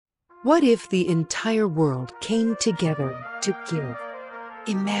What if the entire world came together to give?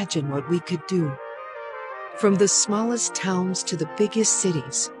 Imagine what we could do. From the smallest towns to the biggest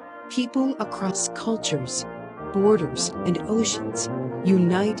cities, people across cultures, borders, and oceans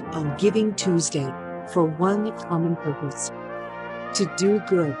unite on Giving Tuesday for one common purpose: to do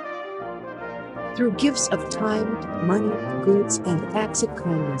good. Through gifts of time, money, goods, and acts of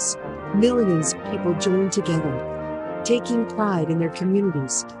kindness, millions of people join together, taking pride in their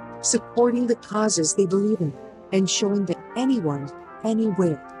communities, supporting the causes they believe in, and showing that anyone,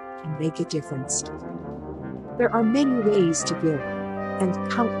 anywhere, can make a difference. There are many ways to give,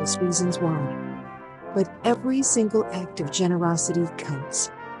 and countless reasons why. But every single act of generosity counts,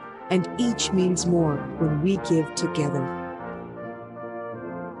 and each means more when we give together.